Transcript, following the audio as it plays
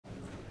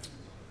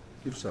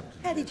Give something.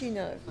 How did you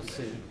know?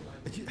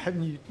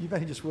 You've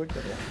only just worked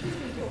that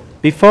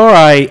out. Before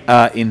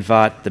I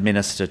invite the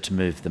Minister to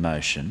move the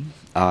motion,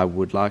 I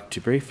would like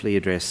to briefly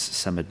address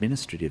some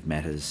administrative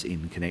matters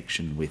in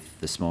connection with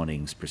this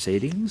morning's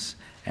proceedings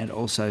and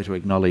also to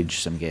acknowledge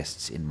some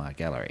guests in my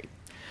gallery.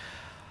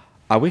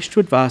 I wish to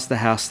advise the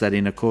House that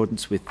in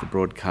accordance with the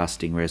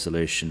broadcasting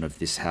resolution of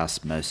this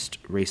House most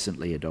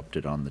recently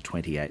adopted on the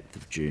 28th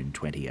of June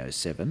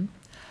 2007,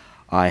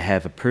 I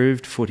have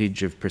approved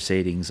footage of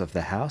proceedings of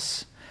the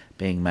House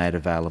being made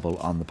available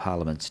on the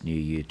Parliament's new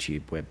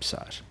YouTube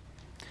website.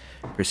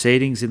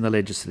 Proceedings in the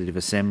Legislative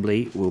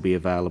Assembly will be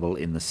available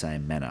in the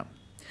same manner.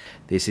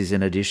 This is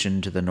in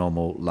addition to the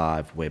normal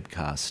live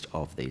webcast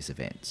of these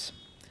events.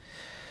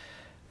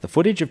 The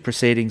footage of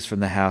proceedings from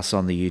the House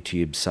on the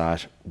YouTube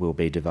site will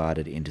be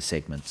divided into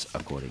segments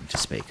according to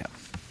Speaker.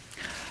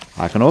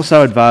 I can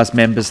also advise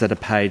members that a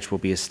page will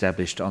be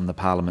established on the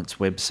Parliament's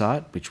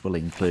website which will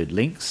include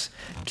links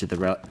to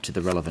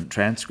the relevant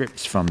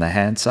transcripts from the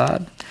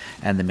Hansard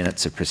and the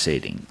minutes of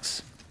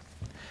proceedings.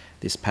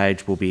 This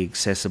page will be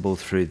accessible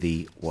through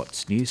the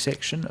What's New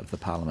section of the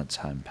Parliament's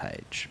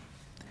homepage.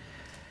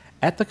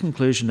 At the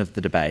conclusion of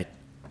the debate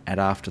and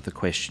after the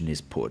question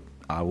is put,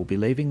 I will be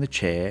leaving the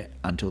chair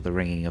until the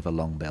ringing of a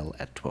long bell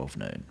at 12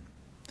 noon.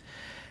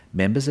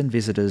 Members and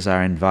visitors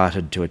are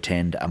invited to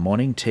attend a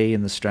morning tea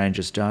in the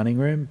Strangers' Dining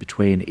Room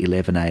between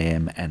 11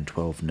 a.m. and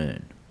 12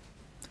 noon.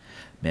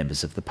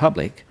 Members of the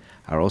public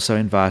are also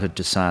invited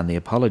to sign the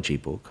apology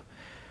book,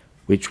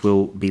 which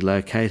will be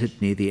located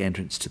near the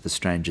entrance to the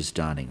Strangers'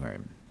 Dining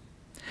Room.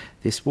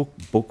 This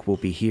book will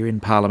be here in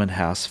Parliament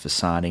House for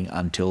signing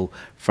until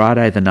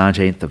Friday the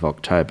 19th of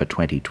October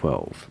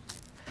 2012.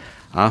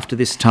 After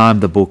this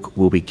time, the book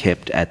will be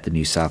kept at the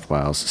New South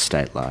Wales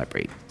State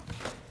Library.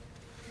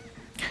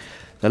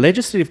 The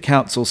Legislative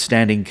Council's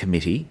Standing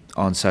Committee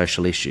on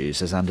Social Issues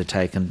has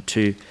undertaken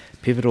two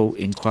pivotal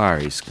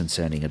inquiries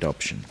concerning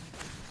adoption.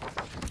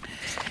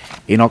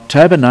 In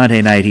October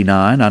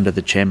 1989, under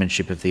the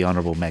chairmanship of the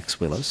Honourable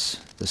Max Willis,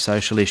 the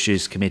Social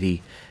Issues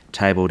Committee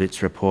tabled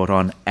its report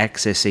on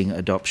accessing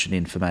adoption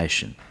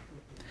information.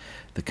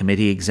 The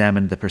committee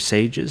examined the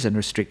procedures and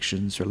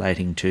restrictions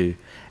relating to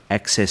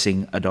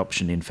accessing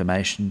adoption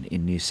information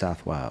in New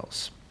South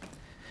Wales.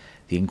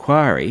 The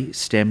inquiry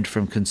stemmed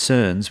from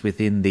concerns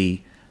within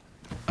the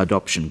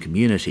adoption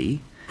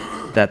community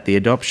that the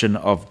Adoption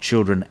of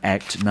Children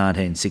Act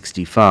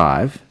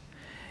 1965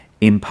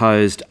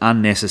 imposed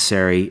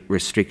unnecessary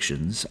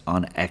restrictions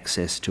on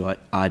access to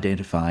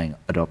identifying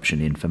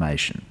adoption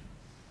information.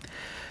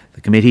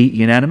 The committee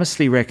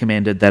unanimously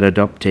recommended that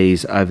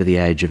adoptees over the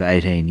age of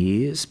 18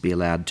 years be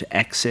allowed to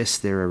access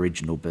their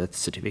original birth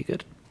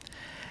certificate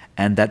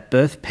and that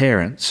birth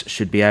parents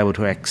should be able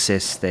to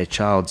access their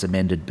child's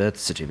amended birth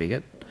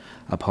certificate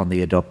upon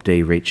the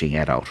adoptee reaching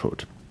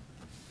adulthood.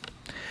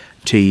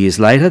 2 years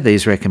later,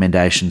 these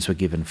recommendations were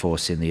given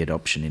force in the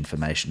Adoption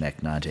Information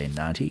Act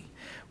 1990,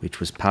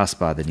 which was passed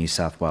by the New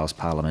South Wales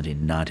Parliament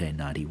in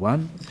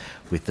 1991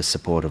 with the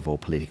support of all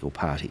political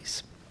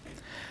parties.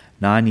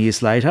 9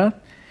 years later,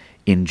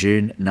 in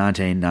June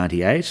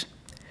 1998,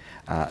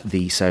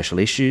 the Social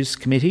Issues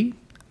Committee,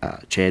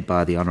 chaired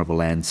by the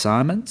Honourable Anne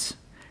Simons,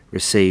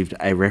 received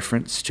a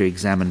reference to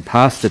examine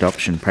past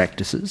adoption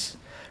practices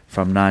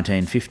from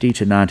 1950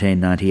 to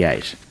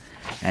 1998,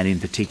 and in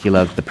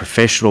particular the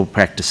professional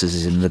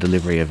practices in the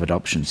delivery of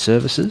adoption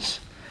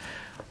services,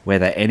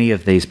 whether any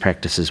of these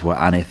practices were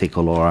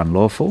unethical or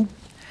unlawful,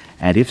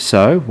 and if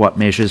so, what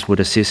measures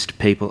would assist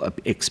people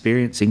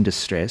experiencing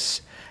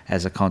distress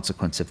as a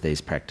consequence of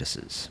these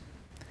practices.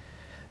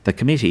 The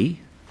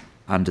committee,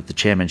 under the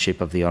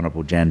chairmanship of the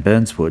Honourable Jan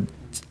Burnswood,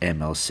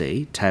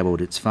 MLC,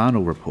 tabled its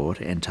final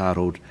report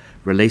entitled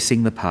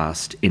Releasing the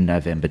Past in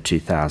November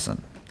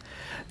 2000.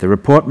 The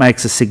report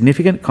makes a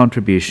significant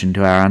contribution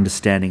to our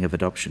understanding of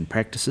adoption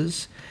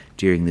practices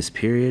during this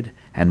period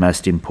and,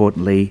 most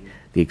importantly,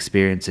 the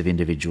experience of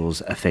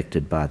individuals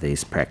affected by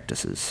these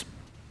practices.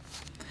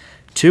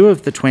 2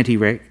 of the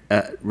 20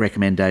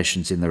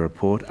 recommendations in the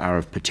report are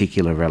of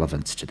particular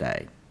relevance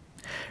today.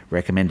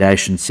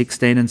 Recommendations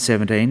 16 and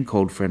 17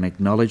 called for an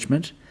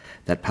acknowledgement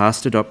that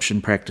past adoption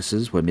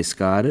practices were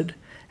misguided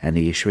and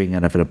the issuing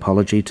of an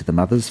apology to the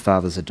mothers,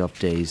 fathers,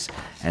 adoptees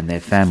and their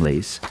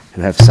families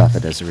who have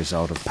suffered as a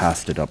result of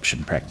past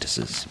adoption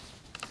practices.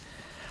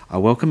 I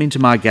welcome into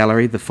my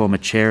gallery the former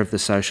chair of the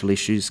Social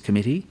Issues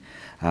Committee,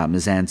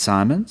 Ms Anne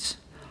Simons.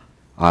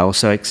 I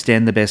also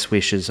extend the best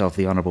wishes of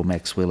the Honourable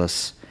Max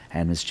Willis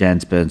and Ms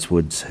Jans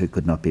Burnswoods, who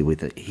could not be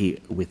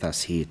with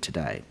us here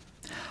today.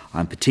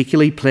 I'm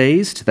particularly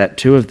pleased that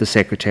 2 of the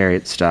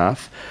Secretariat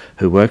staff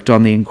who worked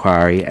on the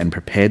inquiry and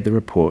prepared the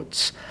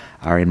reports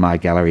are in my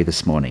gallery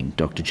this morning,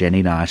 Dr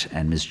Jenny Knight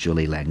and Ms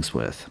Julie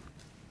Langsworth.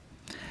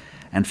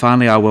 And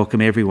finally, I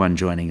welcome everyone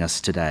joining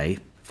us today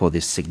for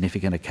this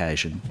significant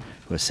occasion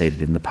who are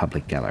seated in the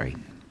public gallery.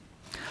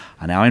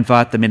 I now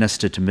invite the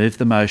Minister to move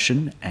the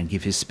motion and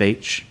give his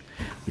speech,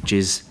 which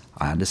is,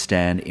 I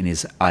understand, in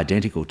his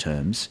identical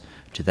terms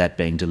to that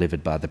being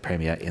delivered by the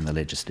Premier in the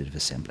Legislative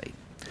Assembly.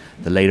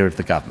 the Leader of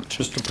the Government.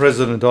 Mr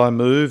President, I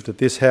move that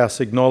this House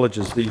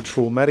acknowledges the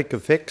traumatic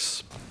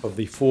effects of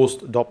the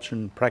forced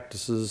adoption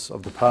practices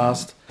of the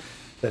past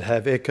that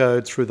have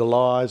echoed through the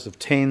lives of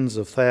tens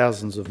of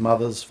thousands of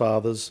mothers,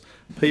 fathers,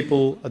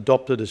 people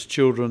adopted as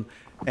children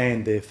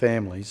and their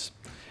families,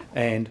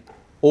 and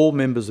all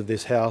members of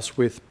this House,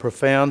 with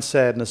profound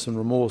sadness and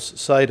remorse,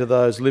 say to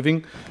those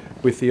living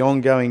with the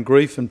ongoing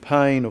grief and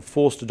pain of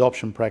forced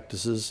adoption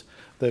practices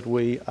that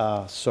we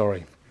are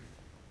sorry.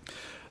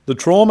 The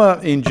trauma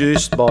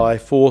induced by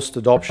forced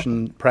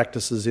adoption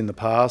practices in the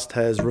past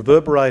has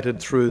reverberated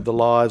through the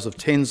lives of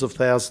tens of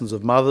thousands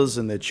of mothers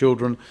and their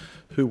children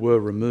who were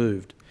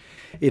removed.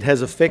 It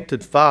has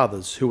affected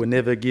fathers who were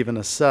never given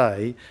a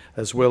say,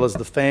 as well as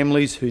the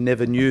families who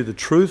never knew the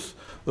truth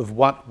of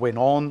what went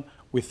on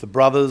with the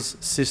brothers,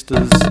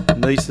 sisters,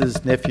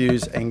 nieces,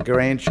 nephews and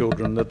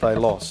grandchildren that they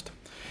lost.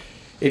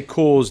 It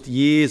caused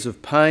years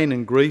of pain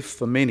and grief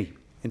for many,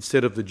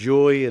 instead of the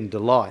joy and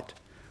delight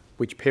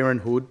which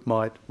parenthood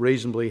might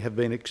reasonably have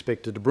been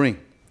expected to bring.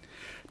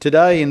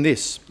 Today, in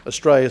this,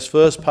 Australia's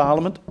first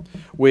Parliament,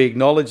 we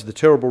acknowledge the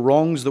terrible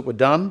wrongs that were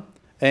done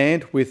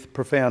and, with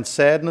profound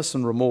sadness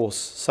and remorse,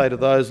 say to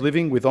those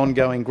living with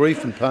ongoing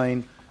grief and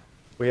pain,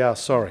 we are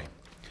sorry.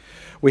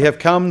 We have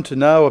come to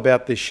know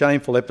about this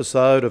shameful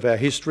episode of our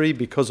history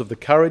because of the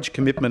courage,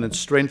 commitment and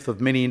strength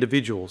of many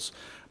individuals,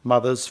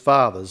 mothers,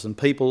 fathers and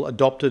people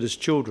adopted as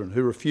children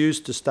who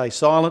refused to stay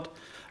silent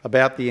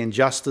about the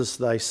injustice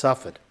they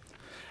suffered.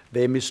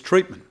 Their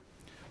mistreatment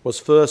was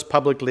first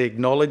publicly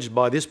acknowledged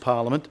by this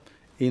Parliament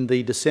in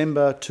the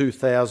December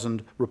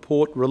 2000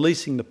 report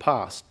releasing the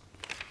past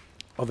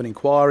of an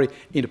inquiry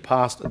into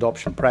past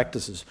adoption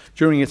practices.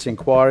 During its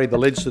inquiry, the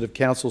Legislative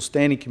Council's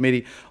Standing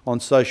Committee on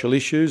Social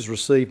Issues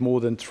received more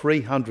than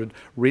 300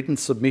 written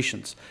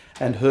submissions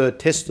and heard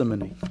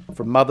testimony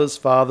from mothers,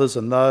 fathers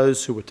and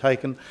those who were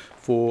taken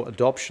for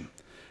adoption.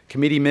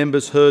 Committee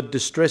members heard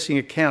distressing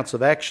accounts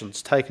of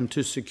actions taken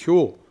to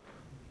secure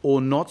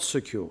or not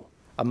secure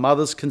a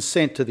mother's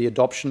consent to the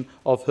adoption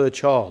of her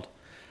child.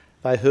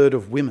 They heard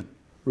of women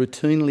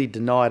routinely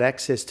denied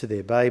access to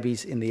their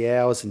babies in the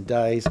hours and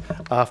days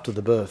after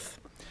the birth.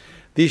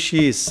 This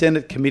year's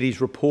Senate Committee's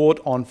report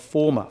on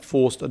former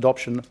forced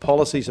adoption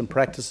policies and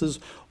practices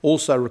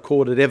also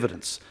recorded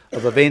evidence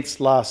of events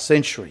last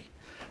century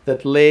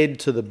that led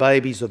to the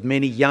babies of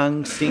many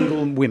young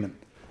single women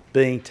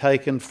being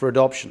taken for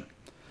adoption.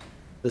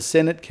 The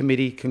Senate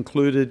Committee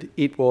concluded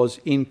it was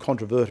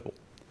incontrovertible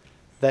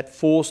that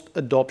forced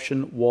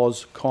adoption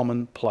was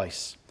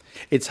commonplace.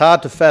 It's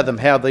hard to fathom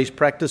how these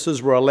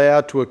practices were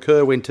allowed to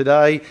occur when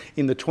today,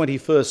 in the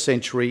 21st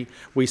century,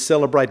 we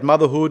celebrate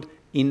motherhood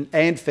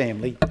and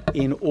family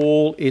in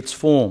all its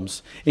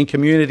forms. In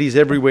communities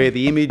everywhere,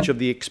 the image of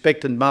the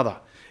expectant mother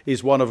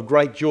is one of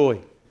great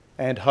joy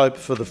and hope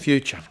for the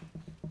future.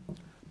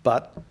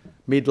 But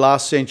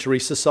mid-last century,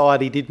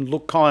 society didn't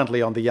look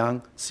kindly on the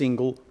young,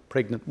 single,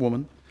 pregnant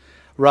woman.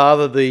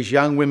 Rather, these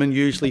young women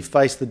usually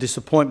faced the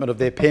disappointment of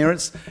their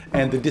parents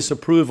and the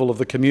disapproval of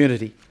the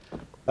community.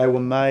 They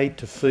were made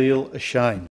to feel ashamed.